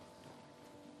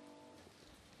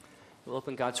We'll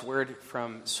open God's Word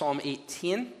from Psalm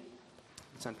 18.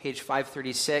 It's on page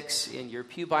 536 in your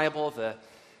Pew Bible, the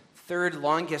third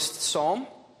longest psalm,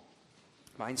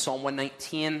 behind Psalm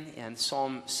 119 and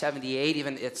Psalm 78.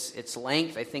 Even its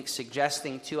length, I think,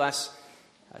 suggesting to us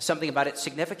something about its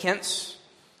significance.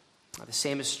 The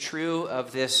same is true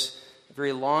of this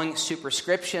very long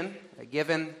superscription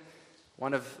given,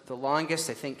 one of the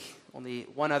longest. I think only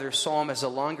one other psalm has a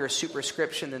longer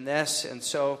superscription than this. And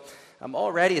so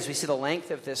already, as we see the length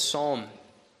of this psalm,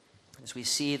 as we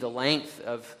see the length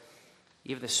of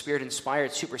even the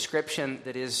Spirit-inspired superscription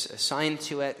that is assigned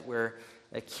to it, we're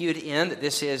cued in that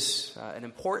this is an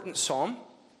important psalm.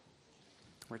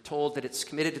 We're told that it's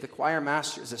committed to the choir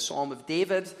master as a psalm of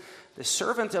David, the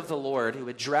servant of the Lord, who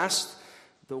addressed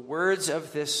the words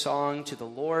of this song to the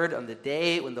Lord on the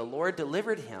day when the Lord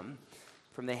delivered him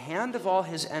from the hand of all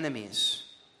his enemies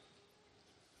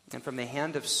and from the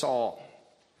hand of Saul.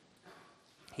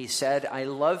 He said, "I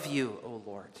love you, O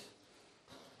Lord,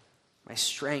 my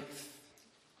strength.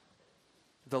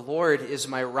 The Lord is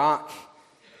my rock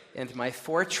and my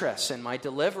fortress and my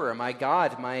deliverer, my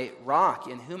God, my rock,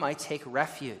 in whom I take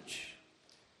refuge,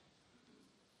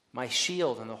 my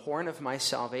shield and the horn of my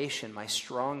salvation, my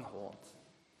stronghold.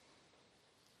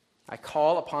 I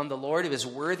call upon the Lord, who is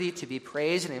worthy to be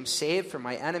praised, and I am saved from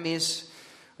my enemies.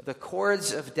 The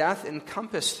cords of death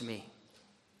encompassed me.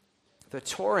 The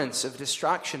torrents of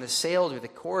destruction assailed me. The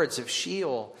cords of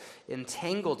Sheol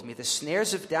entangled me. The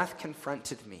snares of death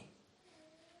confronted me.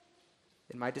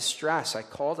 In my distress, I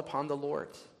called upon the Lord.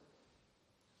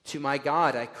 To my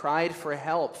God, I cried for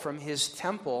help. From his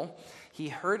temple, he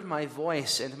heard my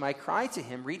voice, and my cry to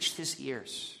him reached his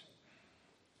ears.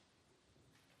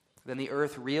 Then the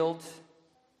earth reeled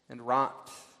and rocked.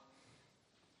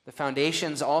 The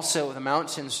foundations also of the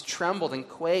mountains trembled and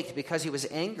quaked because he was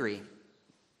angry.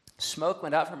 Smoke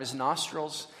went up from his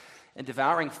nostrils, and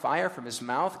devouring fire from his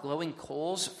mouth. Glowing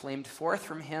coals flamed forth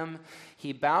from him.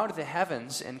 He bowed the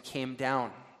heavens and came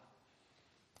down.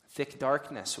 Thick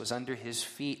darkness was under his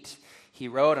feet. He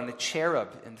rode on a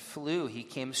cherub and flew. He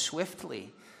came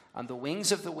swiftly on the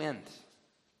wings of the wind.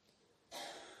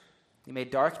 He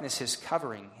made darkness his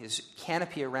covering, his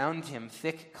canopy around him,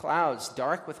 thick clouds,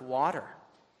 dark with water.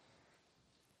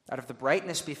 Out of the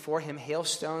brightness before him,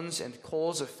 hailstones and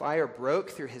coals of fire broke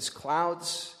through his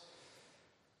clouds.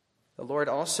 The Lord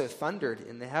also thundered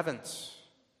in the heavens.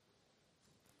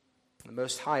 The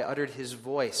Most High uttered his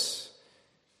voice.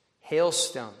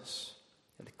 Hailstones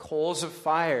and coals of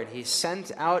fire. He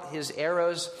sent out his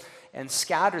arrows and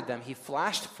scattered them. He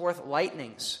flashed forth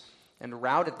lightnings and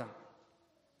routed them.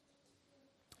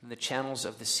 And the channels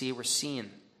of the sea were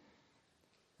seen.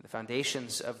 The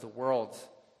foundations of the world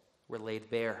were laid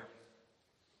bare.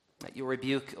 At your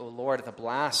rebuke, O Lord, the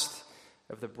blast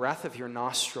of the breath of your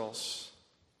nostrils.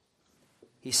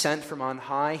 He sent from on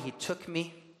high, he took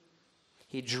me.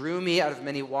 He drew me out of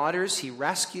many waters. He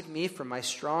rescued me from my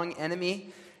strong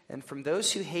enemy and from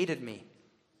those who hated me.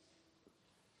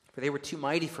 For they were too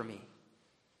mighty for me.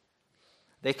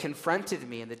 They confronted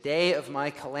me in the day of my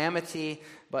calamity,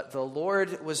 but the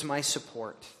Lord was my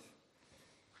support.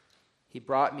 He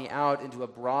brought me out into a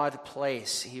broad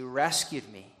place. He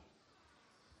rescued me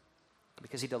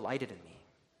because he delighted in me.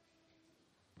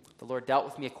 The Lord dealt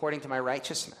with me according to my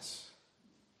righteousness.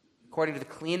 According to the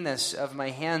cleanness of my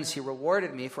hands, he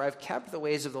rewarded me, for I have kept the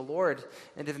ways of the Lord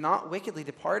and have not wickedly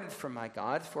departed from my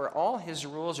God. For all his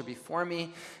rules are before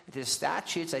me, and his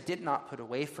statutes I did not put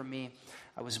away from me.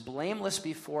 I was blameless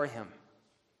before him,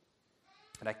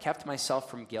 and I kept myself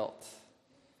from guilt.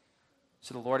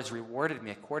 So the Lord has rewarded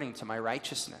me according to my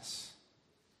righteousness,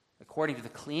 according to the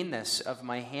cleanness of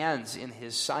my hands in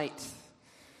his sight.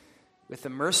 With the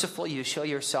merciful you show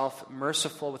yourself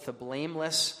merciful. With the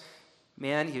blameless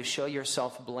man you show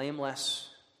yourself blameless.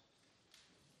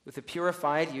 With the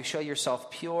purified you show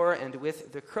yourself pure, and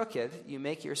with the crooked you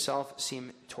make yourself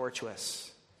seem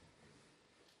tortuous.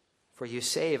 For you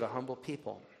save a humble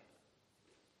people,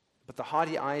 but the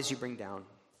haughty eyes you bring down.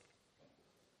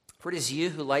 For it is you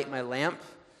who light my lamp.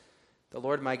 The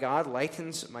Lord my God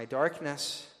lightens my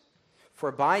darkness.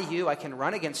 For by you I can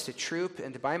run against a troop,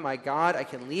 and by my God I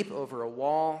can leap over a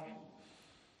wall.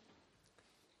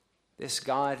 This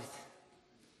God,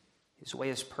 his way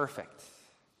is perfect.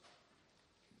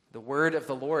 The word of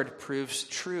the Lord proves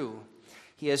true.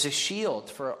 He is a shield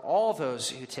for all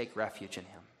those who take refuge in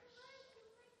him.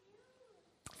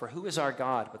 For who is our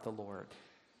God but the Lord?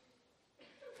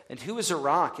 And who is a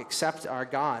rock except our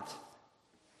God?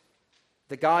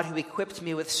 The God who equipped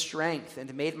me with strength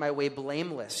and made my way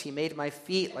blameless. He made my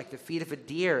feet like the feet of a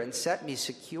deer and set me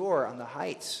secure on the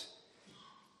heights.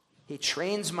 He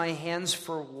trains my hands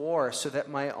for war so that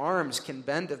my arms can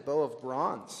bend a bow of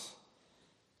bronze.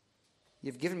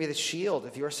 You've given me the shield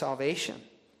of your salvation,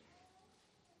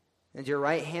 and your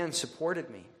right hand supported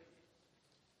me.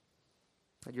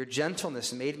 And your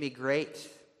gentleness made me great.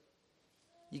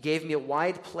 You gave me a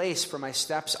wide place for my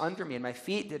steps under me, and my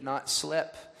feet did not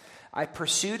slip. I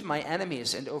pursued my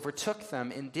enemies and overtook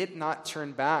them and did not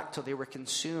turn back till they were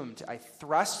consumed. I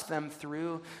thrust them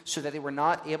through so that they were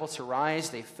not able to rise.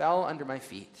 They fell under my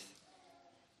feet.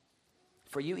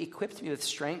 For you equipped me with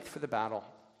strength for the battle.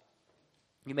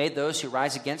 You made those who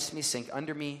rise against me sink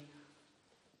under me.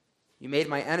 You made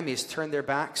my enemies turn their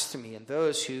backs to me, and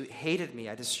those who hated me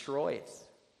I destroyed.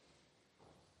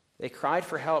 They cried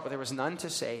for help, but there was none to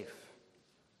save.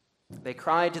 They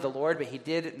cried to the Lord, but he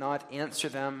did not answer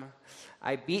them.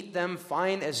 I beat them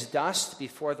fine as dust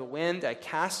before the wind. I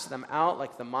cast them out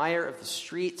like the mire of the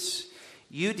streets.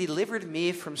 You delivered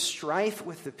me from strife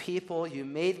with the people. You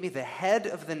made me the head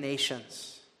of the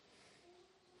nations.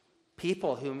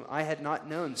 People whom I had not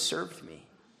known served me.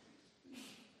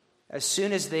 As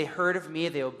soon as they heard of me,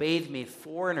 they obeyed me.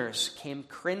 Foreigners came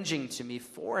cringing to me.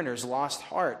 Foreigners lost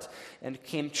heart and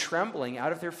came trembling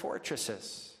out of their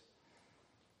fortresses.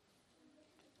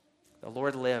 The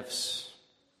Lord lives,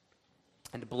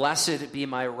 and blessed be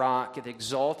my rock, and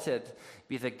exalted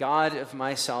be the God of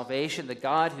my salvation, the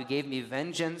God who gave me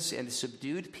vengeance and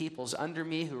subdued peoples under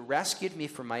me, who rescued me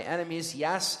from my enemies.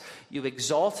 Yes, you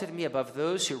exalted me above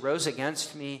those who rose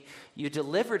against me. You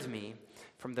delivered me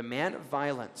from the man of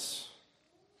violence.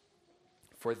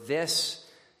 For this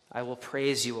I will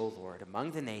praise you, O Lord,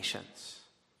 among the nations,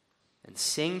 and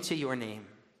sing to your name.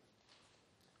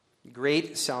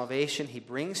 Great salvation he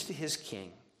brings to his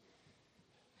king,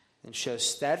 and shows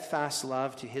steadfast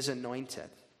love to his anointed,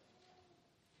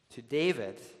 to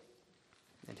David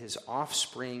and his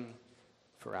offspring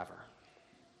forever.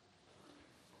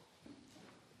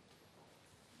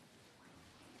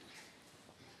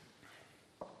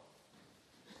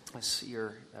 As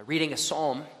you're reading a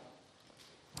psalm,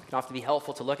 it can often be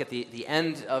helpful to look at the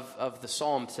end of the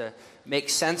psalm to make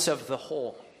sense of the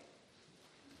whole.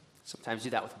 Sometimes do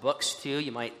that with books too.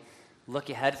 You might look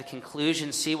ahead at the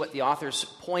conclusion, see what the author's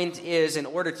point is in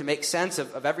order to make sense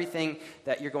of everything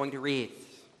that you're going to read.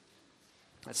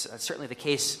 That's certainly the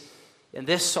case in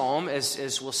this psalm,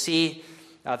 as we'll see.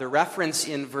 The reference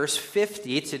in verse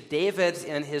 50 to David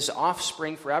and his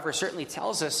offspring forever certainly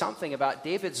tells us something about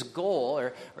David's goal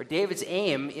or David's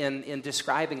aim in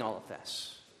describing all of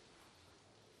this.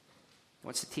 He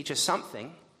wants to teach us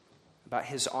something about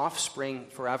his offspring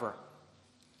forever.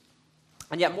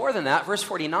 And yet more than that, verse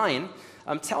 49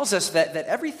 tells us that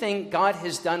everything God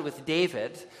has done with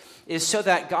David is so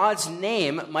that God's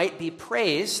name might be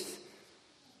praised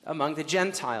among the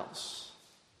Gentiles.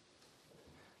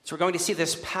 So we're going to see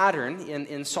this pattern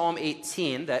in Psalm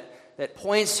 18 that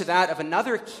points to that of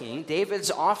another king,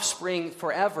 David's offspring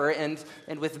forever, and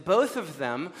with both of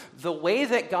them, the way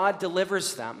that God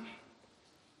delivers them,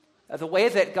 the way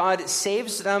that God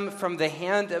saves them from the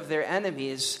hand of their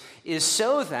enemies, is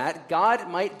so that God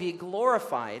might be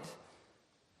glorified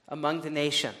among the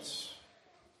nations.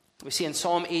 We see in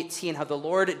Psalm 18 how the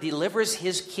Lord delivers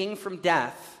his king from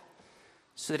death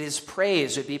so that his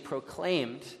praise would be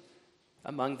proclaimed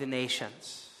among the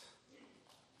nations.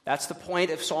 That's the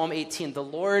point of Psalm 18. The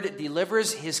Lord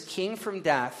delivers his king from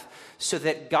death so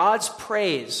that God's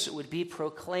praise would be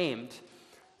proclaimed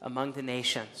among the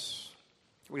nations.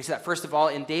 We're going to see that first of all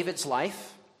in David's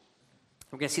life.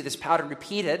 We're going to see this pattern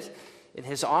repeated in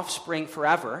his offspring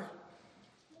forever.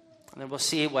 And then we'll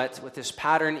see what this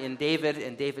pattern in David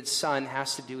and David's son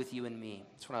has to do with you and me.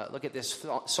 I just want to look at this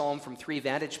psalm from three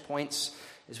vantage points,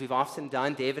 as we've often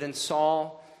done: David and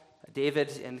Saul,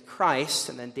 David and Christ,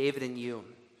 and then David and you.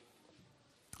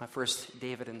 First,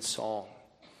 David and Saul.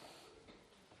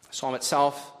 The psalm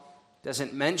itself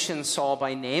doesn't mention Saul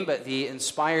by name, but the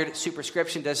inspired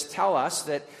superscription does tell us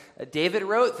that David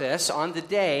wrote this on the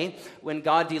day when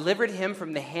God delivered him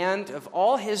from the hand of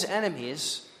all his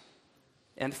enemies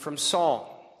and from Saul.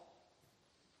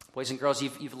 Boys and girls,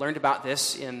 you've learned about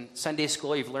this in Sunday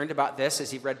school. You've learned about this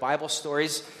as you've read Bible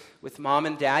stories with mom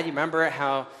and dad. You remember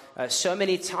how so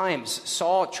many times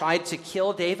Saul tried to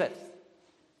kill David.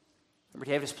 Remember,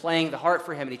 David was playing the harp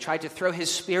for him, and he tried to throw his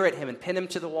spear at him and pin him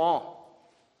to the wall.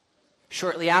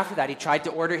 Shortly after that, he tried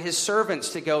to order his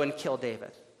servants to go and kill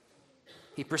David.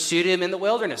 He pursued him in the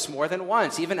wilderness more than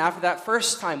once, even after that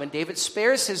first time when David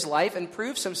spares his life and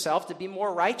proves himself to be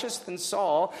more righteous than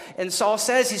Saul, and Saul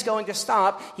says he's going to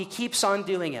stop. He keeps on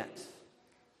doing it.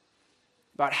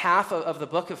 About half of the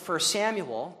book of 1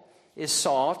 Samuel is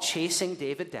Saul chasing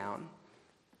David down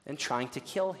and trying to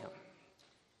kill him.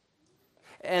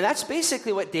 And that's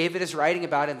basically what David is writing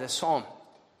about in this psalm.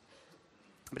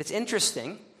 But it's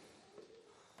interesting.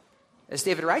 As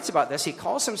David writes about this, he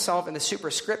calls himself in the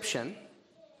superscription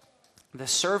the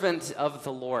servant of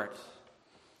the Lord.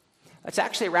 That's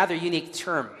actually a rather unique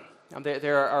term.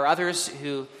 There are others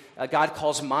who God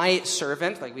calls my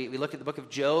servant. Like we look at the book of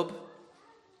Job.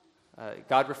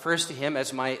 God refers to him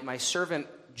as my servant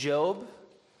Job.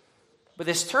 But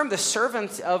this term, the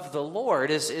servant of the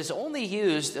Lord, is only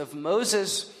used of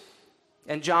Moses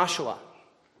and Joshua.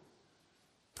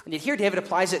 And yet here David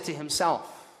applies it to himself.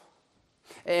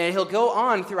 And he'll go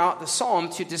on throughout the psalm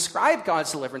to describe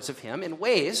God's deliverance of him in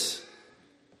ways,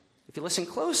 if you listen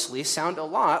closely, sound a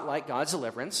lot like God's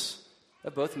deliverance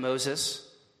of both Moses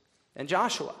and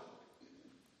Joshua.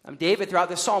 David, throughout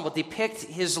the psalm, will depict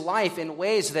his life in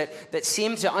ways that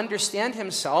seem to understand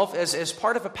himself as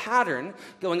part of a pattern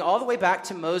going all the way back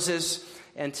to Moses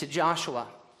and to Joshua.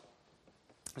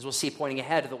 As we'll see, pointing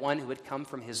ahead to the one who would come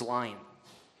from his line.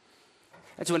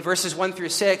 And so in verses 1 through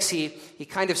 6, he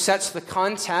kind of sets the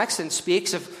context and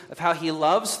speaks of how he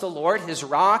loves the Lord, his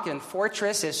rock and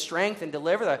fortress, his strength and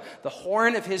deliverer, the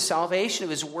horn of his salvation,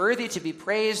 who is worthy to be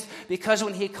praised, because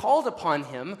when he called upon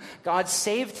him, God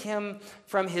saved him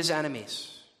from his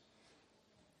enemies.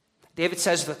 David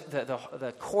says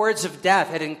the cords of death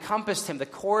had encompassed him, the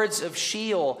cords of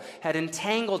Sheol had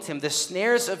entangled him, the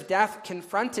snares of death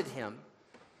confronted him.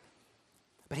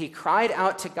 But he cried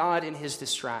out to God in his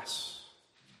distress.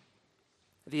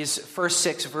 These first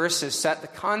 6 verses set the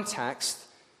context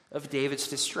of David's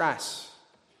distress.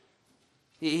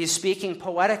 He's speaking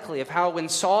poetically of how when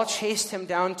Saul chased him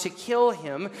down to kill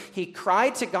him, he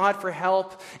cried to God for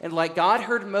help, and like God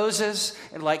heard Moses,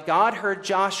 and like God heard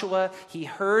Joshua, he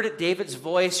heard David's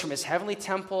voice from his heavenly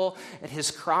temple, and his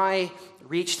cry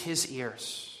reached his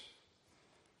ears.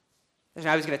 And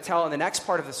I was going to tell in the next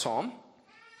part of the psalm,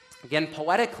 again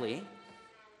poetically,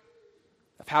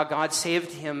 of how God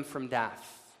saved him from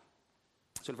death.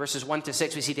 So in verses 1 to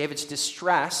 6, we see David's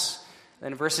distress.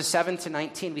 Then in verses 7 to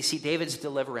 19, we see David's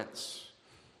deliverance.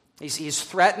 He's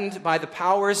threatened by the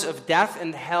powers of death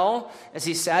and hell, as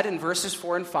he said in verses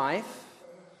 4 and 5.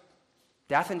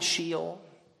 Death and Sheol.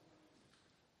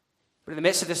 But in the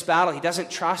midst of this battle, he doesn't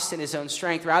trust in his own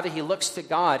strength. Rather, he looks to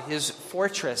God, his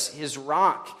fortress, his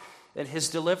rock, and his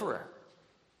deliverer.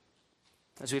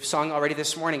 As we've sung already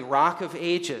this morning, Rock of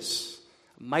Ages,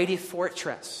 mighty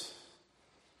fortress.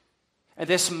 And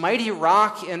this mighty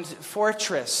rock and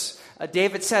fortress,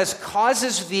 David says,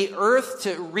 causes the earth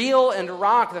to reel and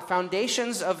rock, the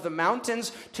foundations of the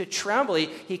mountains to tremble.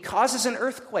 He causes an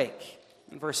earthquake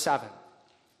in verse 7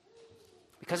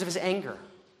 because of his anger.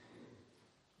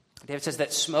 David says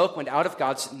that smoke went out of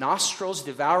God's nostrils,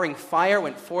 devouring fire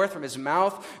went forth from his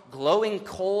mouth, glowing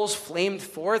coals flamed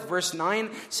forth. Verse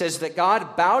 9 says that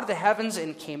God bowed the heavens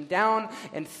and came down,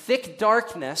 and thick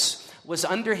darkness was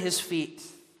under his feet.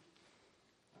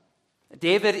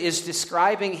 David is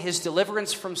describing his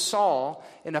deliverance from Saul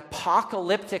in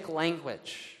apocalyptic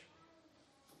language.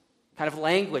 Kind of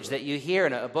language that you hear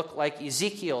in a book like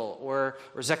Ezekiel or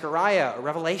Zechariah or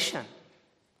Revelation.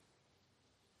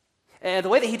 And the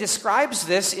way that he describes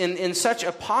this in such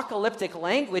apocalyptic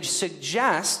language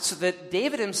suggests that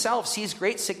David himself sees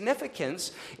great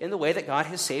significance in the way that God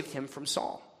has saved him from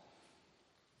Saul.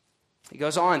 He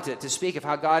goes on to speak of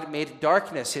how God made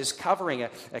darkness his covering,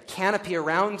 a canopy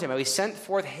around him, how he sent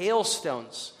forth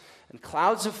hailstones and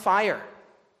clouds of fire.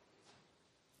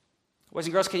 Boys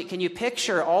and girls, can you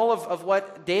picture all of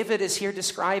what David is here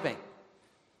describing?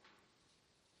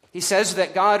 He says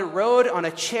that God rode on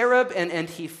a cherub and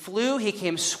he flew. He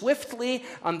came swiftly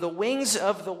on the wings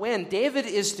of the wind. David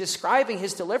is describing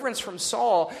his deliverance from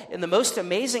Saul in the most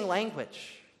amazing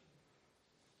language.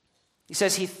 He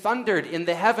says he thundered in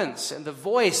the heavens, and the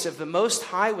voice of the Most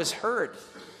High was heard.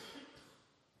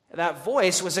 That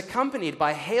voice was accompanied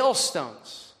by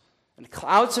hailstones and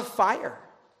clouds of fire,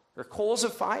 or coals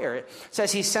of fire. It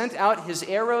says he sent out his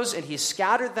arrows and he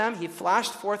scattered them. He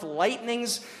flashed forth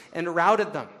lightnings and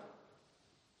routed them.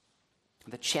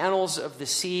 The channels of the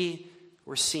sea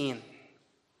were seen.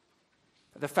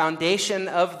 The foundation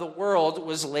of the world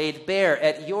was laid bare.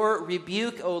 At your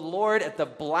rebuke, O Lord, at the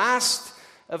blast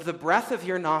of the breath of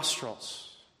your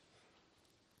nostrils.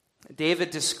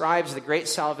 David describes the great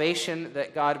salvation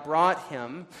that God brought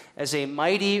him as a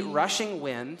mighty rushing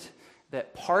wind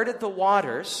that parted the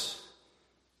waters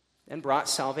and brought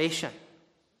salvation.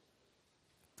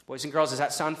 Boys and girls, does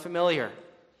that sound familiar?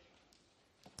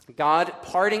 God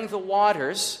parting the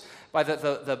waters by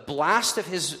the blast of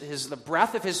the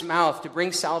breath of his mouth to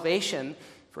bring salvation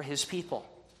for his people.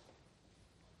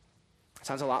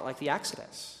 Sounds a lot like the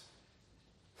Exodus.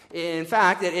 In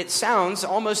fact, it sounds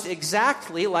almost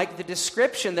exactly like the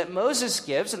description that Moses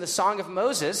gives in the Song of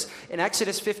Moses in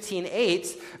Exodus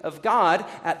 15:8 of God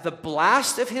at the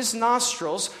blast of his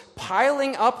nostrils,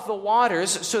 piling up the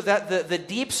waters so that the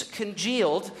deeps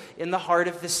congealed in the heart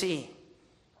of the sea.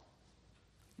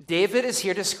 David is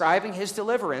here describing his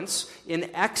deliverance in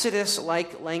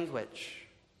Exodus-like language.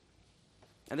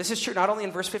 And this is true not only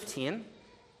in verse 15,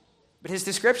 but his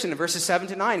description in verses 7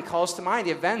 to 9 calls to mind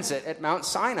the events at Mount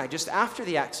Sinai just after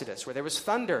the Exodus, where there was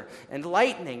thunder and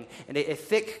lightning and a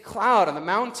thick cloud on the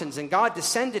mountains, and God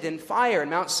descended in fire,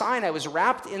 and Mount Sinai was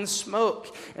wrapped in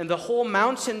smoke, and the whole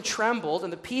mountain trembled,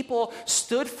 and the people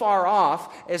stood far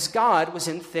off as God was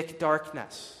in thick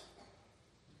darkness.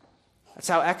 That's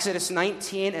how Exodus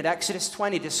 19 and Exodus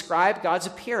 20 describe God's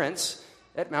appearance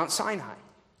at Mount Sinai.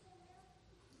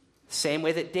 The same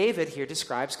way that David here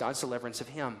describes God's deliverance of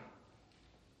him.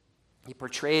 He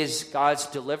portrays God's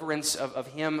deliverance of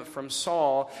him from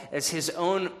Saul as his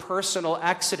own personal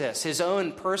exodus, his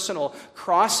own personal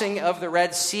crossing of the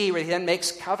Red Sea, where he then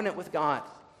makes covenant with God.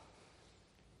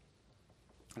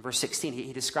 In verse 16,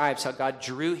 he describes how God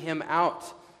drew him out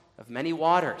of many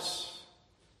waters,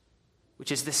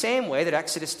 which is the same way that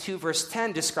Exodus 2, verse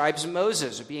 10 describes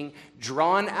Moses being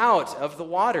drawn out of the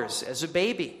waters as a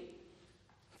baby.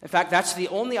 In fact, that's the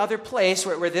only other place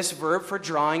where this verb for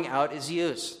drawing out is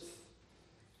used.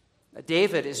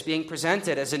 David is being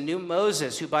presented as a new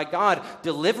Moses who, by God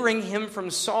delivering him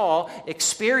from Saul,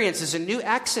 experiences a new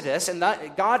exodus, and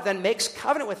that God then makes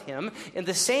covenant with him in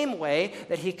the same way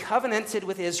that he covenanted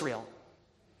with Israel.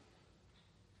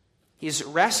 He's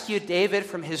rescued David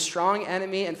from his strong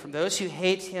enemy and from those who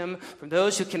hate him, from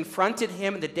those who confronted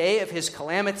him in the day of his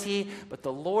calamity, but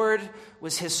the Lord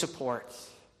was his support.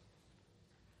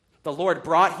 The Lord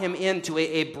brought him into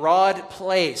a broad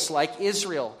place like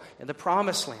Israel in the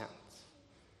Promised Land,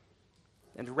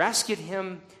 and rescued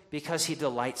him because he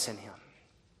delights in him,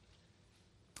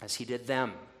 as he did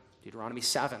them. Deuteronomy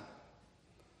 7.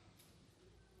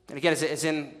 And again, as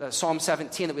in Psalm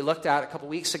 17 that we looked at a couple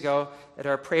weeks ago at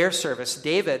our prayer service,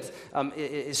 David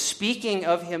is speaking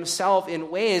of himself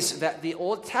in ways that the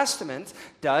Old Testament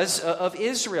does of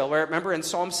Israel. Where, remember, in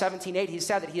Psalm 17:8, he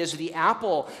said that he is the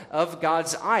apple of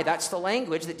God's eye. That's the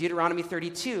language that Deuteronomy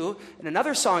 32, in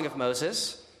another song of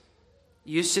Moses,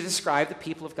 used to describe the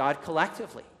people of God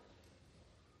collectively.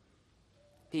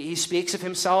 He speaks of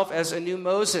himself as a new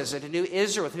Moses and a new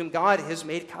Israel with whom God has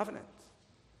made covenant.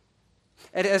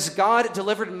 And as God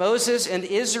delivered Moses and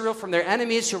Israel from their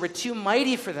enemies who were too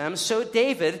mighty for them, so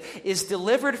David is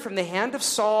delivered from the hand of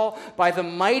Saul by the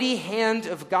mighty hand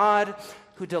of God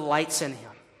who delights in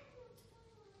him.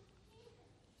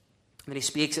 And then he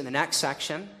speaks in the next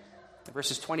section,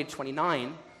 verses 20 to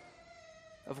 29,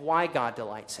 of why God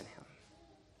delights in him.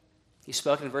 He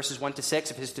spoke in verses 1 to 6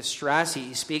 of his distress.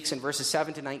 He speaks in verses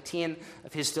 7 to 19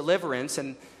 of his deliverance.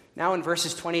 And now in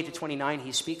verses 20 to 29,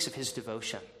 he speaks of his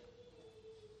devotion.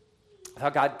 How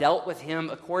God dealt with him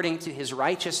according to his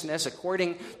righteousness,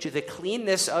 according to the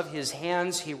cleanness of his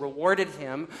hands, he rewarded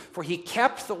him. For he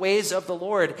kept the ways of the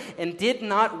Lord and did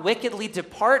not wickedly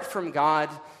depart from God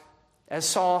as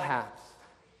Saul had.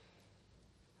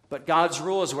 But God's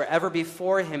rules were ever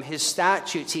before him. His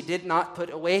statutes he did not put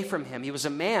away from him. He was a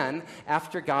man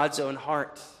after God's own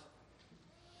heart.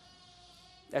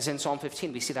 As in Psalm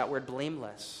 15, we see that word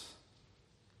blameless.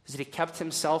 Because he kept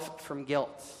himself from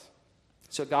guilt.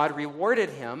 So God rewarded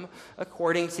him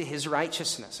according to his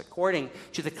righteousness, according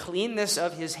to the cleanness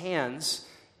of his hands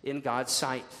in God's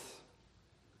sight.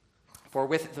 For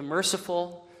with the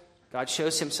merciful, God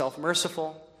shows himself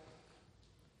merciful.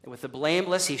 And with the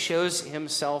blameless, he shows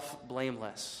himself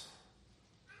blameless.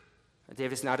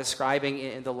 David is now describing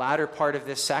in the latter part of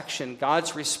this section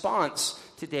God's response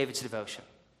to David's devotion.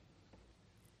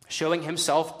 Showing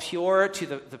himself pure to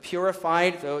the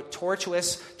purified, though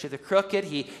tortuous to the crooked.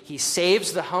 He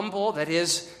saves the humble, that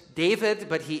is David,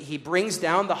 but he brings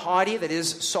down the haughty, that is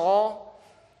Saul.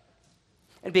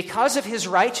 And because of his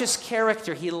righteous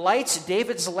character, he lights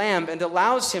David's lamp and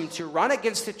allows him to run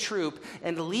against a troop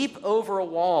and leap over a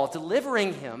wall,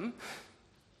 delivering him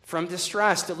from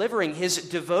distress, delivering his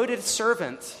devoted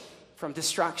servant from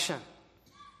destruction.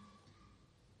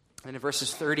 And in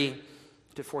verses 30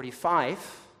 to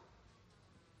 45,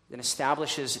 then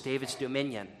establishes David's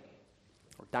dominion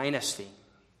or dynasty.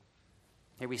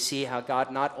 Here we see how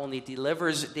God not only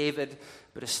delivers David,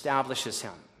 but establishes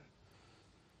him.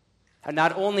 And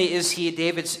not only is he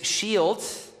David's shield,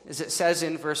 as it says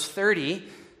in verse 30,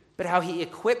 but how he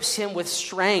equips him with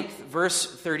strength,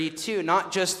 verse 32,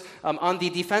 not just on the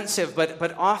defensive,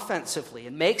 but offensively,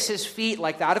 and makes his feet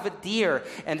like that of a deer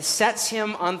and sets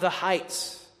him on the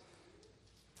heights.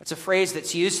 It's a phrase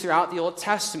that's used throughout the Old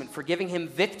Testament for giving him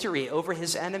victory over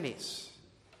his enemies.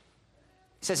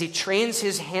 He says he trains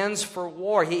his hands for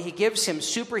war. He gives him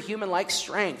superhuman-like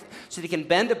strength so that he can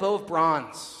bend a bow of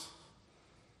bronze.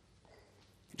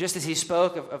 Just as he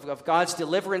spoke of God's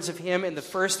deliverance of him in the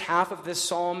first half of this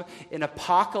psalm in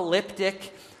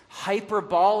apocalyptic,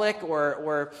 hyperbolic,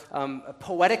 or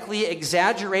poetically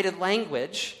exaggerated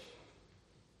language,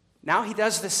 now he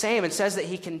does the same and says that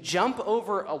he can jump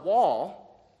over a wall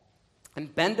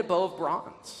and bend a bow of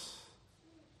bronze.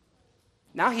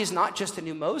 Now he's not just a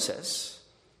new Moses,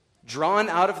 drawn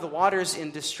out of the waters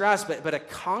in distress, but a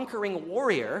conquering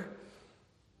warrior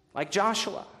like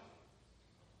Joshua,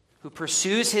 who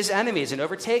pursues his enemies and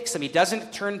overtakes them. He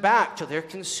doesn't turn back till they're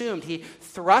consumed. He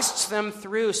thrusts them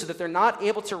through so that they're not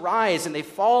able to rise, and they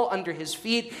fall under his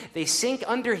feet. They sink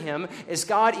under him as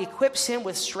God equips him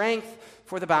with strength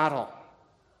for the battle.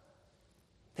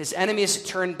 His enemies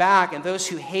turn back, and those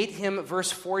who hate him,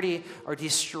 verse 40, are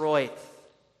destroyed.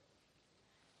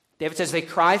 David says they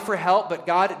cry for help, but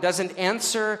God doesn't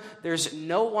answer. There's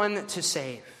no one to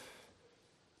save.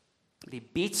 He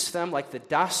beats them like the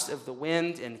dust of the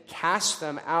wind and casts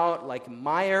them out like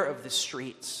mire of the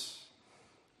streets.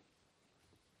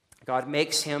 God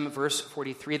makes him, verse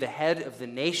 43, the head of the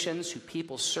nations who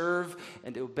people serve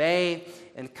and obey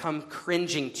and come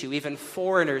cringing to. Even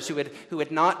foreigners who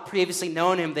had not previously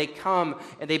known him, they come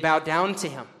and they bow down to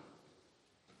him.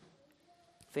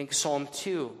 Think Psalm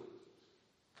 2.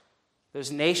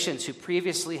 Those nations who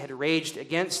previously had raged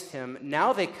against him,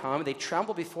 now they come, they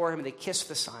tremble before him, and they kiss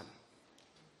the Son.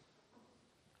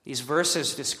 These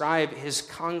verses describe his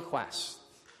conquest.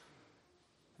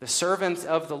 The servant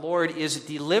of the Lord is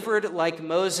delivered like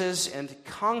Moses and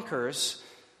conquers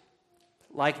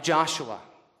like Joshua,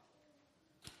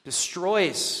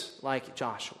 destroys like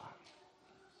Joshua.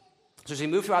 So as we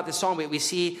move throughout this psalm, we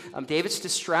see David's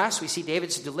distress, we see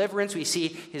David's deliverance, we see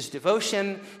his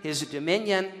devotion, his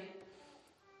dominion.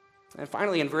 And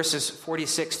finally, in verses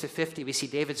 46 to 50, we see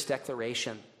David's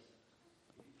declaration,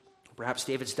 perhaps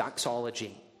David's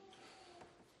doxology.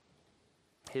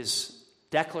 His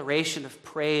declaration of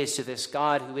praise to this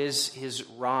God who is his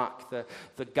rock,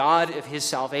 the God of his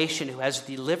salvation, who has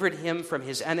delivered him from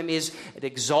his enemies and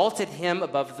exalted him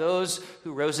above those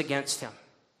who rose against him.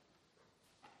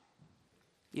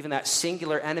 Even that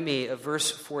singular enemy of verse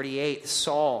 48,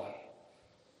 Saul,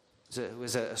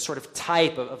 was a sort of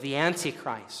type of the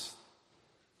Antichrist.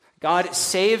 God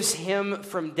saves him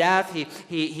from death.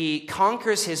 He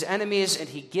conquers his enemies, and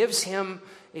he gives him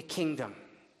a kingdom.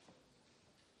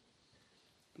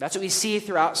 That's what we see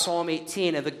throughout Psalm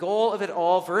 18. And the goal of it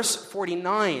all, verse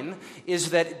 49,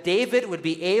 is that David would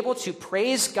be able to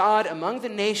praise God among the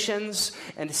nations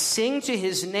and sing to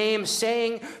his name,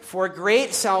 saying, for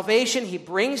great salvation he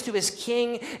brings to his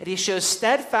king, and he shows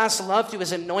steadfast love to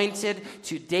his anointed,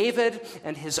 to David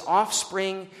and his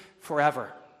offspring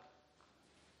forever.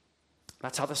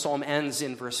 That's how the psalm ends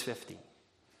in verse 50.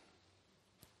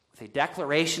 A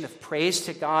declaration of praise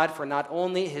to God for not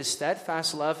only his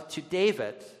steadfast love to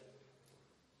David,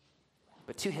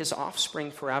 but to his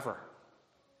offspring forever.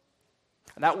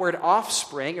 And that word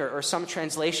offspring, or some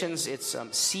translations, it's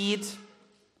seed,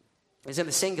 is in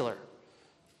the singular.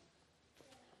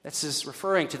 This is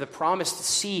referring to the promised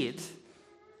seed,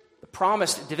 the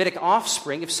promised Davidic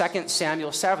offspring of 2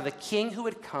 Samuel 7, the king who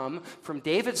would come from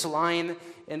David's line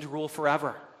and rule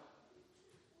forever.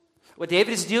 What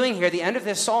David is doing here at the end of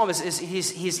this psalm is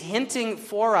he's hinting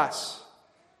for us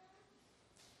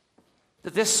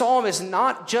that this psalm is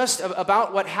not just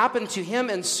about what happened to him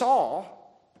and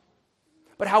Saul,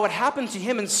 but how what happened to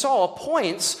him and Saul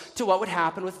points to what would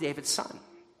happen with David's son,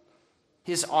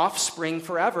 his offspring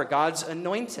forever, God's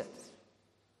anointed.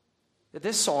 That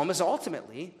this psalm is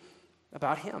ultimately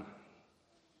about him.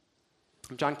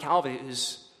 John Calvin,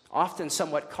 who's often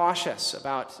somewhat cautious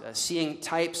about seeing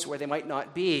types where they might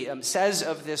not be, says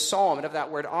of this psalm and of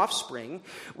that word offspring,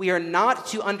 we are not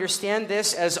to understand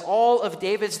this as all of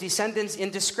David's descendants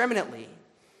indiscriminately,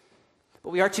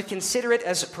 but we are to consider it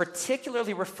as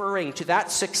particularly referring to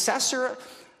that successor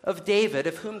of David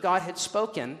of whom God had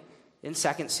spoken in 2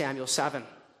 Samuel 7.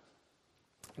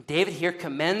 David here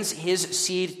commends his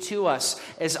seed to us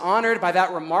as honored by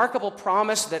that remarkable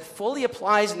promise that fully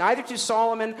applies neither to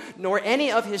Solomon nor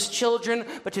any of his children,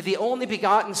 but to the only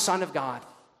begotten Son of God.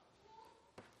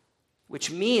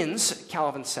 Which means,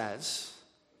 Calvin says,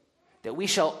 that we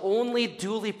shall only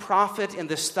duly profit in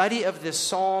the study of this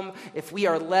psalm if we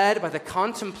are led by the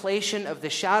contemplation of the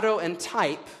shadow and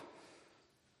type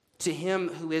to him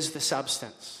who is the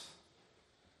substance.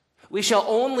 We shall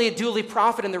only duly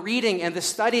profit in the reading and the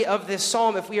study of this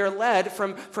psalm if we are led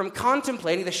from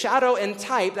contemplating the shadow and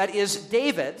type that is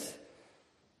David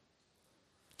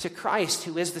to Christ,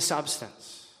 who is the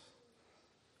substance.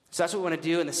 So that's what we want to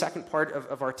do in the second part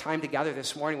of our time together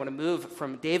this morning. We want to move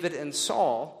from David and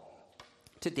Saul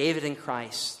to David and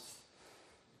Christ.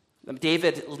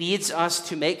 David leads us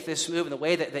to make this move in the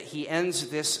way that he ends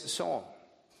this psalm.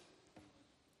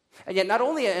 And yet not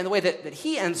only in the way that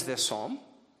he ends this psalm,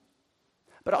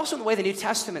 but also in the way the New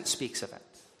Testament speaks of it.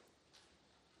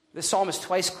 This psalm is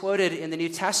twice quoted in the New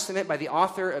Testament by the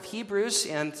author of Hebrews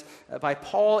and by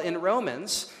Paul in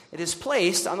Romans. It is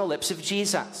placed on the lips of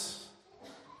Jesus.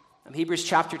 Hebrews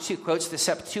chapter 2 quotes the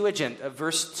Septuagint of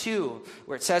verse 2,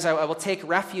 where it says, I will take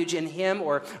refuge in him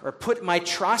or put my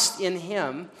trust in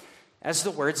him, as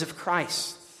the words of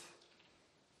Christ.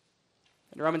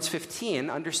 And Romans 15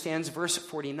 understands verse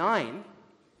 49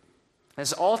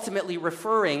 as ultimately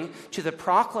referring to the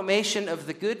proclamation of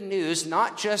the good news,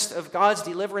 not just of God's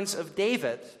deliverance of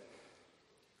David,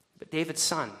 but David's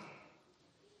son.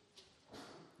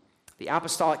 The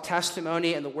apostolic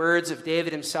testimony and the words of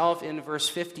David himself in verse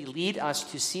 50 lead us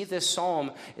to see this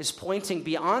psalm is pointing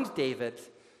beyond David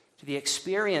to the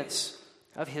experience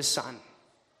of his son.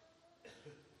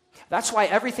 That's why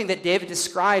everything that David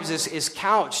describes is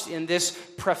couched in this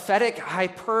prophetic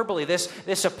hyperbole,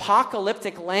 this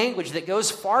apocalyptic language that goes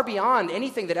far beyond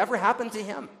anything that ever happened to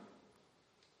him.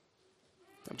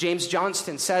 James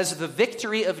Johnston says the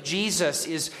victory of Jesus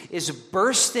is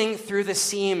bursting through the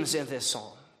seams in this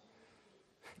psalm.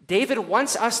 David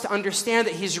wants us to understand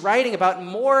that he's writing about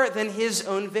more than his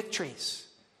own victories.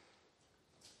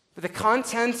 The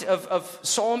content of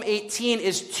Psalm 18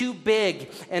 is too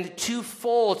big and too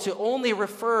full to only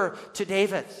refer to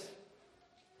David.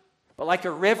 But like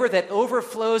a river that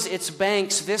overflows its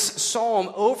banks, this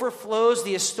psalm overflows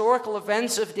the historical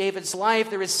events of David's life.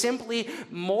 There is simply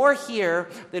more here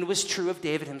than was true of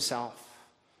David himself.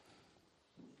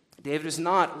 David was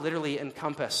not literally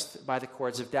encompassed by the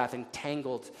cords of death,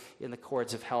 entangled in the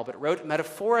cords of hell, but wrote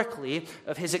metaphorically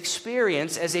of his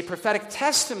experience as a prophetic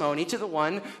testimony to the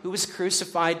one who was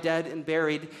crucified, dead, and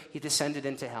buried. He descended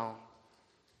into hell.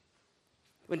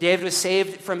 When David was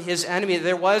saved from his enemy,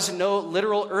 there was no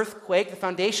literal earthquake. The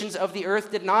foundations of the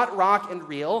earth did not rock and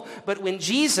reel. But when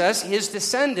Jesus, his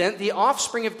descendant, the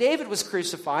offspring of David, was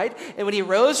crucified, and when he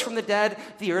rose from the dead,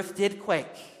 the earth did quake.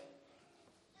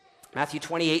 Matthew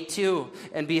 28:2,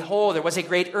 and behold, there was a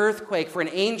great earthquake, for an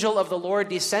angel of the Lord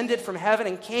descended from heaven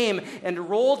and came and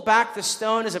rolled back the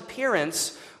stone. His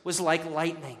appearance was like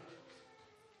lightning.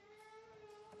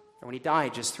 And when he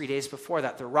died just 3 days before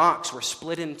that, the rocks were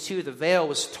split in two, the veil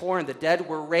was torn, the dead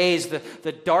were raised,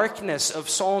 the darkness of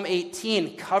Psalm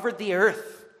 18 covered the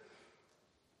earth.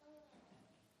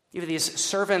 Even these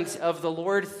servant of the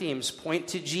Lord themes point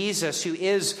to Jesus, who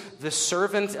is the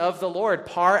servant of the Lord,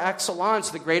 par excellence,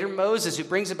 the greater Moses, who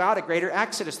brings about a greater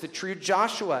Exodus, the true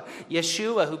Joshua,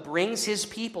 Yeshua, who brings his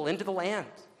people into the land.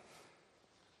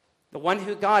 The one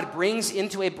who God brings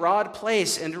into a broad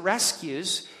place and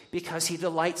rescues because he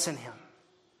delights in him.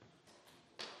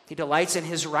 He delights in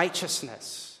his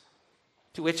righteousness,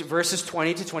 to which verses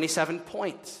 20 to 27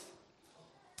 point.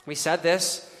 We said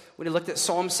this when we looked at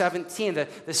Psalm 17.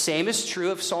 The same is true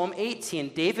of Psalm 18.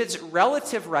 David's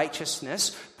relative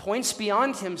righteousness points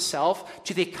beyond himself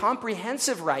to the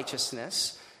comprehensive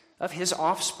righteousness of his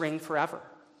offspring forever.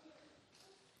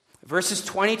 Verses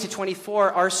 20 to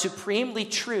 24 are supremely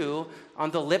true on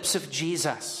the lips of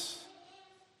Jesus.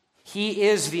 He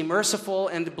is the merciful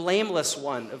and blameless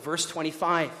one of verse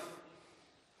 25.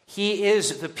 He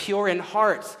is the pure in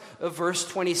heart of verse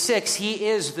 26. He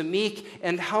is the meek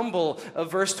and humble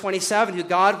of verse 27, who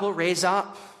God will raise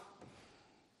up.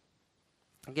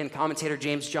 Again, commentator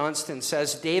James Johnston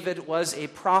says, David was a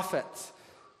prophet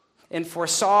and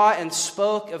foresaw and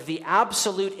spoke of the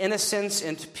absolute innocence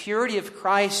and purity of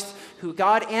Christ, who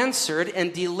God answered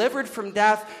and delivered from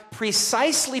death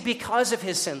precisely because of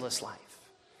his sinless life.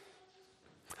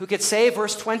 Who could say,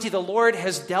 verse 20, the Lord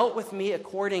has dealt with me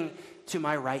according to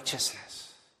my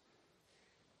righteousness.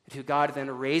 And who God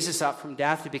then raises up from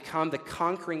death to become the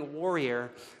conquering warrior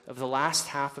of the last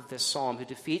half of this psalm, who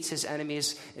defeats his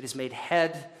enemies and is made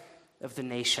head of the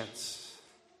nations.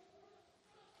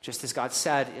 Just as God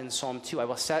said in Psalm 2, I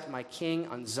will set my king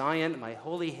on Zion, my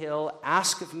holy hill.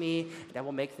 Ask of me, and I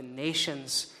will make the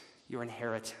nations your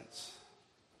inheritance.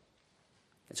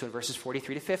 And so in verses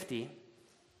 43 to 50,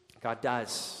 God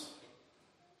does.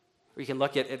 Or you can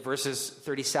look at verses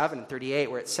 37 and 38,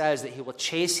 where it says that he will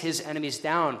chase his enemies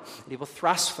down and he will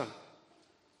thrust them.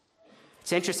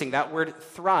 It's interesting, that word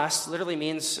thrust literally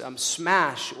means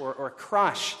smash or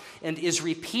crush, and is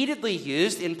repeatedly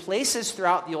used in places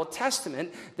throughout the Old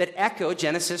Testament that echo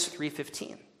Genesis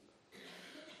 3:15.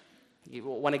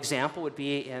 One example would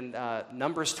be in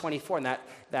Numbers 24, in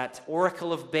that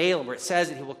oracle of Balaam, where it says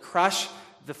that he will crush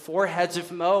the foreheads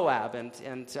of Moab,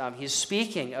 and he's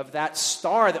speaking of that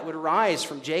star that would rise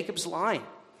from Jacob's line.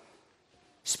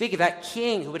 Speak of that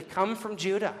king who would come from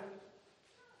Judah.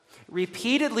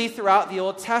 Repeatedly throughout the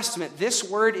Old Testament, this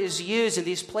word is used in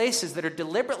these places that are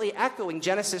deliberately echoing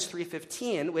Genesis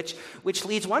 3:15, which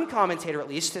leads one commentator at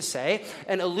least to say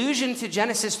an allusion to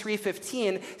Genesis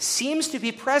 3:15 seems to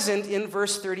be present in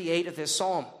verse 38 of this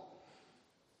psalm,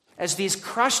 as these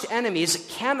crushed enemies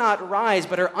cannot rise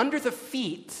but are under the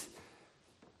feet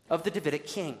of the Davidic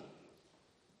king.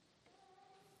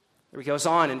 He goes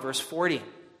on in verse 40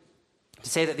 to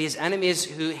say that these enemies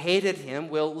who hated him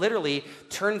will literally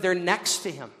turn their necks to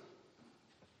him.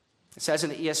 It says in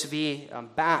the ESV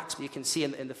backs, but you can see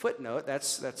in the footnote,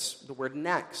 that's the word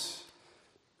necks,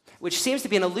 which seems to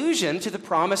be an allusion to the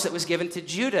promise that was given to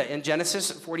Judah in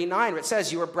Genesis 49, where it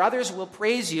says, "Your brothers will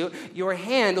praise you, your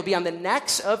hand will be on the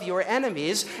necks of your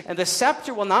enemies, and the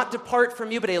scepter will not depart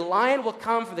from you, but a lion will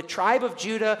come from the tribe of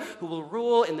Judah who will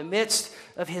rule in the midst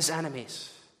of his enemies."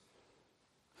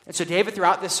 And so David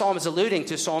throughout this psalm is alluding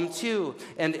to Psalm 2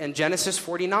 and Genesis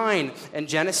 49 and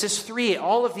Genesis 3,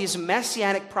 all of these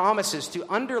messianic promises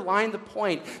to underline the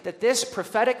point that this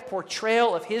prophetic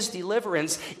portrayal of his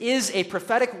deliverance is a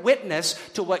prophetic witness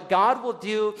to what God will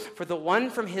do for the one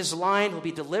from his line who will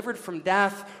be delivered from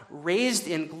death, raised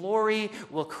in glory,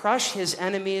 will crush his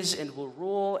enemies, and will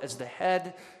rule as the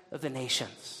head of the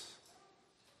nations.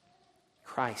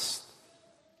 Christ.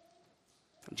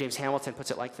 James Hamilton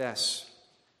puts it like this.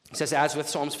 He says, as with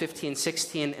Psalms 15,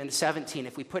 16, and 17,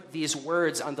 if we put these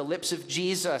words on the lips of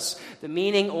Jesus, the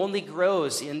meaning only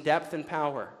grows in depth and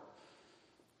power.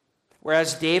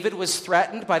 Whereas David was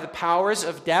threatened by the powers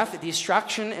of death,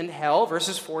 destruction, and hell,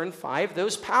 verses 4 and 5,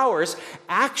 those powers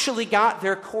actually got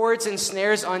their cords and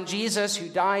snares on Jesus, who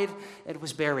died and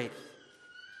was buried.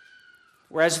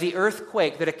 Whereas the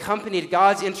earthquake that accompanied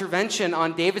God's intervention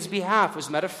on David's behalf was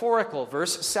metaphorical,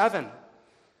 verse 7.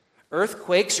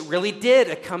 Earthquakes really did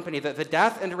accompany the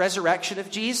death and resurrection of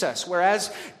Jesus,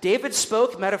 whereas David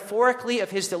spoke metaphorically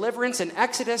of his deliverance in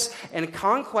Exodus and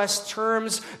conquest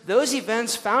terms. Those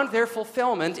events found their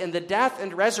fulfillment in the death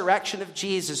and resurrection of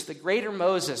Jesus, the greater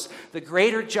Moses, the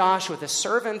greater Joshua, the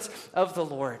servant of the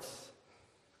Lord.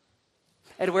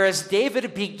 And whereas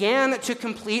David began to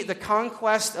complete the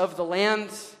conquest of the land,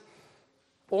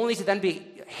 only to then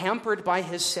be hampered by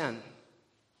his sin,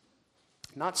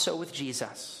 not so with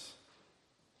Jesus.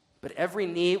 But every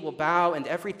knee will bow and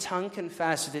every tongue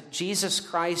confess that Jesus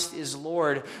Christ is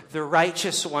Lord, the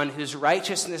righteous one, whose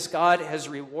righteousness God has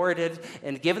rewarded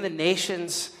and given the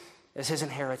nations as his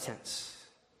inheritance.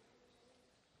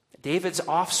 David's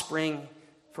offspring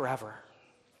forever.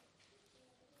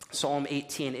 Psalm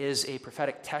 18 is a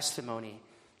prophetic testimony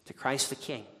to Christ the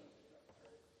King.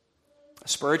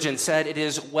 Spurgeon said, "It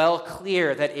is well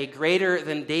clear that a greater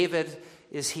than David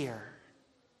is here."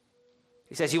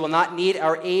 He says, "You will not need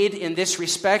our aid in this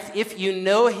respect. If you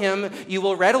know him, you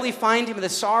will readily find him in the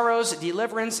sorrows,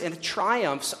 deliverance, and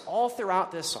triumphs all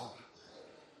throughout this psalm."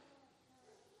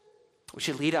 Which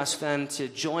should lead us then to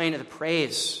join in the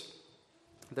praise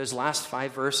of those last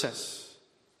 5 verses.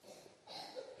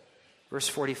 Verse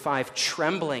 45,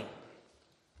 trembling,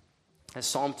 as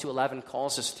Psalm 211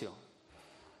 calls us to.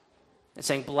 It's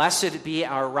saying, "Blessed be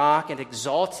our rock, and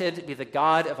exalted be the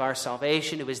God of our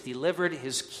salvation, who has delivered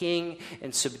his king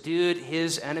and subdued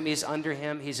his enemies under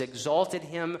him. He's exalted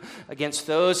him against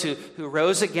those who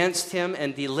rose against him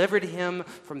and delivered him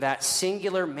from that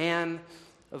singular man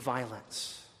of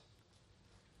violence."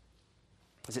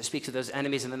 As it speaks of those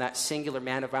enemies and then that singular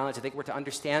man of violence, I think we're to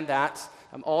understand that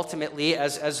ultimately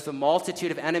as the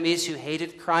multitude of enemies who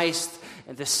hated Christ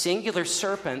and the singular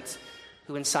serpent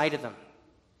who incited them,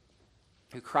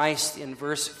 who Christ, in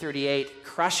verse 38,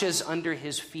 crushes under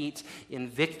his feet in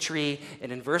victory, and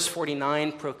in verse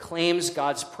 49, proclaims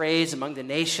God's praise among the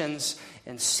nations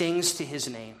and sings to his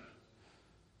name.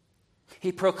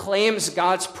 He proclaims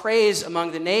God's praise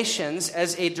among the nations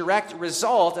as a direct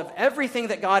result of everything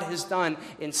that God has done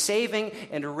in saving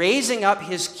and raising up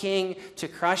his king to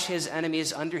crush his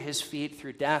enemies under his feet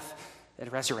through death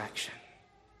and resurrection.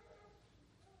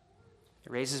 He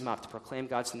raises him up to proclaim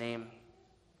God's name,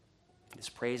 his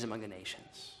praise among the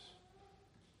nations,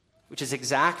 which is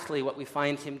exactly what we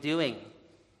find him doing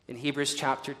in Hebrews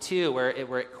chapter 2, where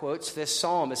it quotes this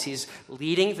psalm as he's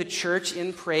leading the church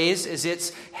in praise as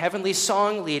its heavenly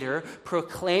song leader,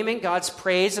 proclaiming God's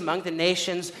praise among the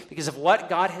nations because of what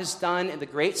God has done and the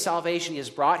great salvation he has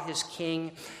brought his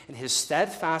king and his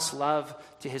steadfast love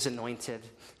to his anointed,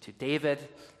 to David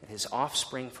and his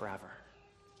offspring forever.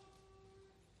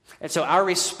 And so our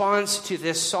response to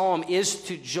this psalm is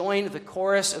to join the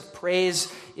chorus of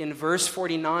praise in verse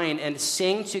 49 and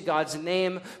sing to God's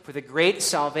name for the great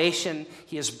salvation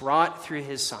he has brought through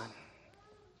his Son.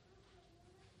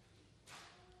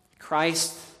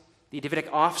 Christ, the Davidic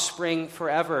offspring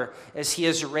forever, as he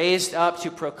is raised up to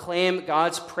proclaim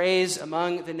God's praise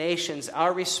among the nations,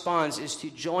 our response is to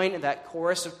join in that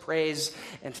chorus of praise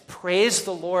and praise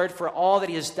the Lord for all that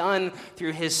he has done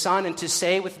through his Son, and to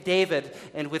say with David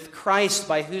and with Christ,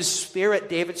 by whose Spirit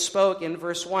David spoke in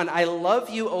verse 1, I love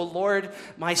you, O Lord,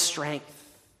 my strength.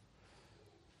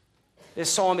 This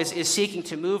psalm is seeking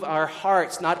to move our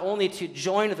hearts, not only to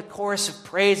join the chorus of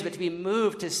praise, but to be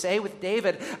moved to say with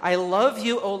David, I love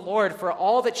you, O Lord, for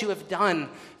all that you have done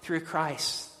through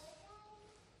Christ.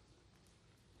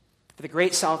 For the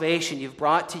great salvation you've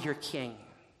brought to your King.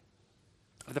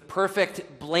 The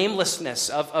perfect blamelessness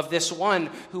of this one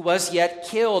who was yet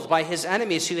killed by his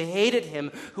enemies, who hated him,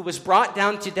 who was brought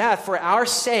down to death for our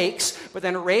sakes, but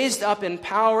then raised up in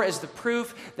power as the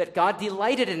proof that God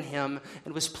delighted in him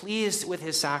and was pleased with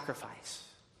his sacrifice.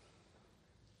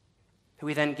 Who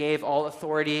he then gave all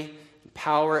authority and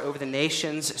power over the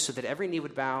nations so that every knee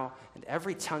would bow and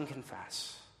every tongue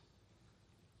confess.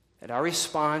 That our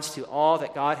response to all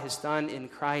that God has done in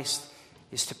Christ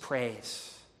is to praise.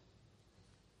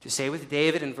 To say with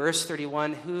David in verse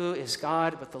 31, who is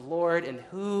God but the Lord, and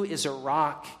who is a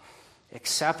rock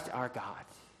except our God?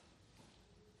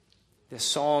 This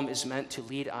psalm is meant to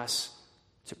lead us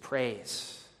to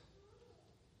praise.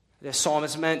 This psalm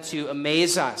is meant to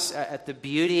amaze us at the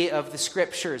beauty of the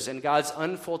Scriptures and God's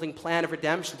unfolding plan of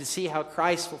redemption, to see how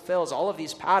Christ fulfills all of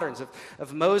these patterns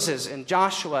of Moses and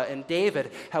Joshua and David,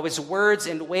 how his words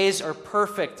and ways are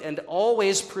perfect and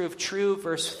always prove true,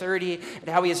 verse 30, and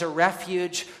how he is a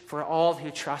refuge for all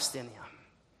who trust in him.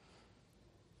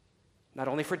 Not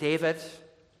only for David,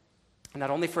 not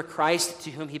only for Christ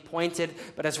to whom he pointed,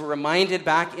 but as we're reminded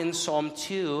back in Psalm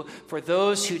 2, for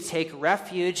those who take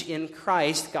refuge in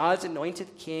Christ, God's anointed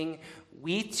King,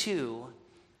 we too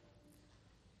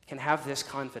can have this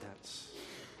confidence.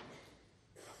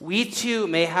 We too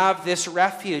may have this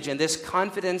refuge and this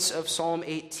confidence of Psalm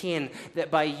 18,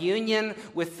 that by union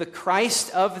with the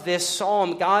Christ of this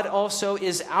psalm, God also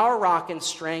is our rock and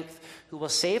strength who will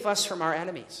save us from our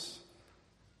enemies.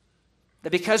 That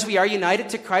because we are united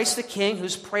to Christ the King,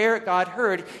 whose prayer God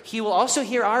heard, he will also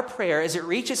hear our prayer as it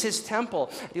reaches his temple.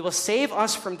 He will save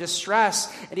us from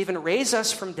distress and even raise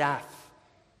us from death.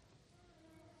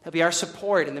 He'll be our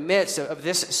support in the midst of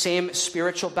this same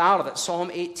spiritual battle that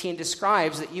Psalm 18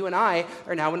 describes that you and I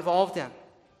are now involved in.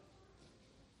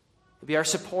 He'll be our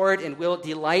support and will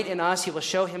delight in us. He will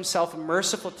show himself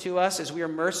merciful to us as we are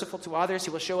merciful to others. He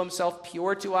will show himself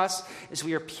pure to us as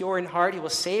we are pure in heart. He will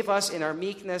save us in our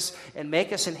meekness and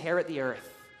make us inherit the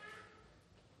earth.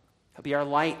 He'll be our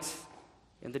light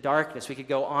in the darkness. We could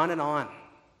go on and on.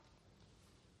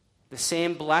 The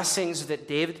same blessings that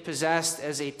David possessed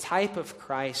as a type of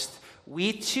Christ,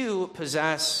 we too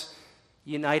possess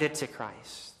united to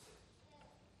Christ.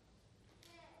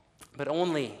 But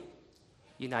only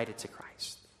united to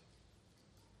Christ.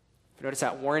 Notice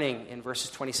that warning in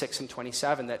verses 26 and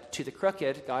 27 that to the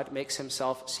crooked, God makes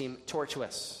himself seem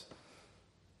tortuous.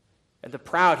 And the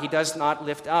proud he does not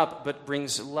lift up, but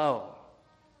brings low.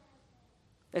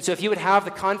 And so if you would have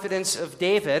the confidence of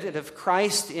David and of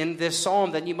Christ in this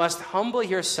psalm, then you must humble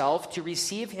yourself to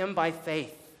receive him by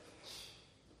faith.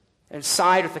 And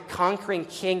side with the conquering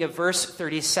king of verse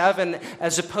 37,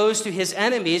 as opposed to his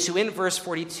enemies, who in verse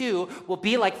 42 will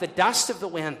be like the dust of the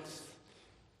wind.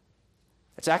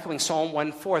 It's echoing Psalm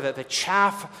 1:4, that the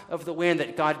chaff of the wind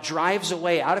that God drives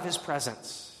away out of his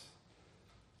presence.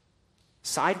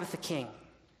 Side with the king.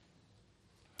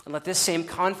 And let this same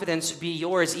confidence be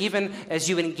yours, even as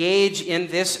you engage in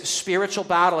this spiritual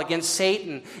battle against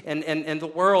Satan and the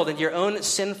world and your own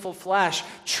sinful flesh.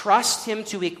 Trust him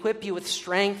to equip you with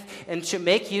strength and to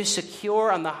make you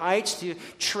secure on the heights, to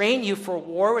train you for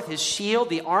war with his shield,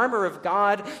 the armor of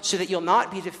God, so that you'll not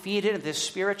be defeated in this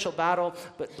spiritual battle,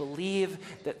 but believe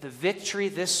that the victory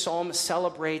this psalm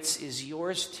celebrates is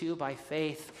yours too by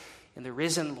faith in the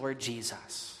risen Lord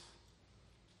Jesus.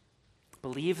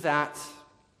 Believe that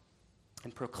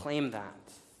and proclaim that.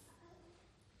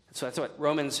 So that's what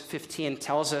Romans 15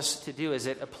 tells us to do, as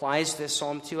it applies this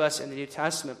psalm to us in the New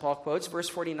Testament. Paul quotes verse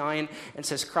 49 and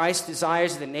says, Christ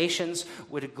desires the nations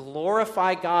would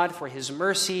glorify God for his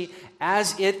mercy,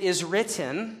 as it is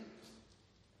written,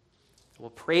 I will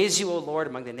praise you, O Lord,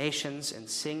 among the nations, and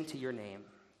sing to your name.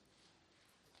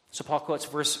 So Paul quotes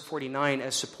verse 49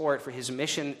 as support for his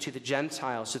mission to the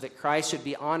Gentiles, so that Christ would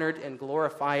be honored and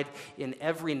glorified in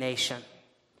every nation.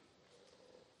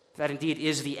 That indeed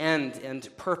is the end and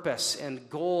purpose and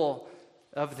goal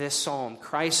of this psalm.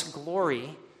 Christ's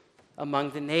glory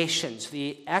among the nations,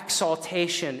 the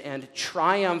exaltation and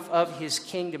triumph of his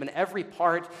kingdom in every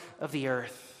part of the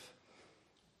earth.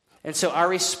 And so our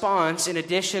response, in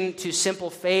addition to simple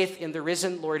faith in the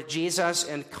risen Lord Jesus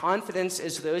and confidence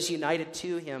as those united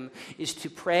to him, is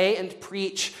to pray and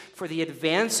preach for the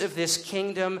advance of this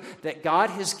kingdom that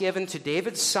God has given to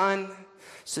David's son,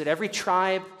 so that every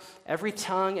tribe, every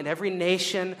tongue, and every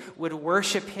nation would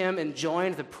worship him and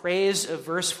join the praise of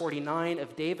verse 49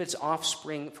 of David's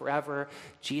offspring forever,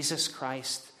 Jesus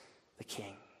Christ the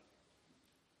King.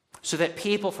 So that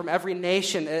people from every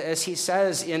nation, as he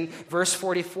says in verse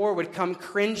 44, would come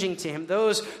cringing to him.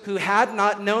 Those who had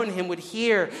not known him would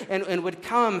hear and would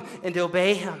come and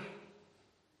obey him.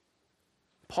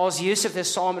 Paul's use of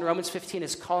this psalm in Romans 15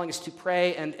 is calling us to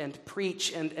pray and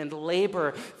preach and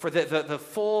labor for the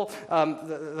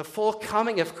full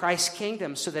coming of Christ's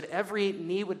kingdom, so that every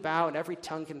knee would bow and every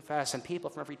tongue confess, and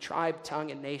people from every tribe, tongue,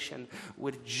 and nation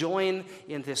would join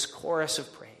in this chorus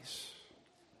of praise.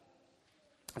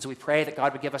 And so we pray that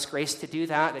God would give us grace to do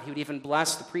that he would even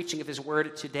bless the preaching of his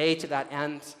word today to that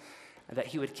end, and that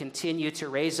he would continue to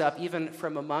raise up even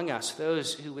from among us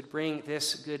those who would bring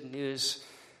this good news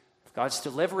of God's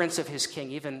deliverance of his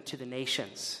king even to the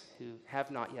nations who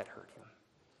have not yet heard him.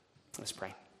 Let's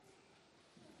pray.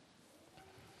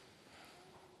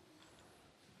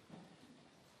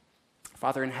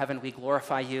 Father in heaven, we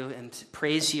glorify you and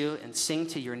praise you and sing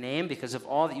to your name because of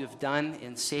all that you have done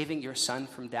in saving your son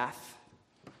from death,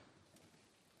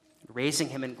 raising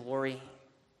him in glory,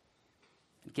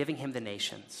 and giving him the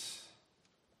nations.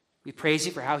 We praise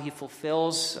you for how he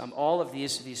fulfills all of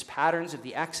these patterns of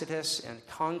the Exodus and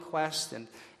conquest and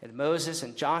Moses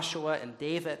and Joshua and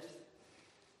David.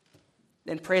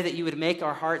 And pray that you would make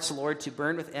our hearts, Lord, to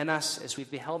burn within us as we've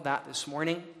beheld that this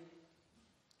morning.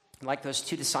 Like those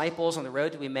two disciples on the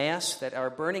road to Emmaus, that our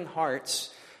burning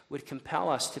hearts would compel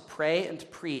us to pray and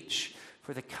preach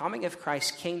for the coming of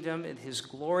Christ's kingdom and his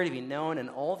glory to be known in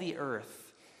all the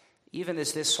earth, even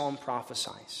as this psalm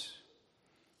prophesies,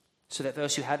 so that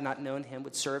those who had not known him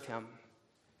would serve him,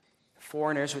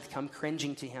 foreigners would come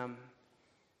cringing to him,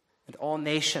 and all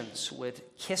nations would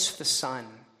kiss the Son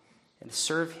and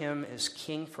serve him as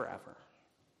King forever.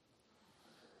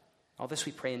 All this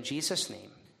we pray in Jesus' name,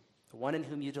 the one in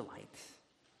whom you delight.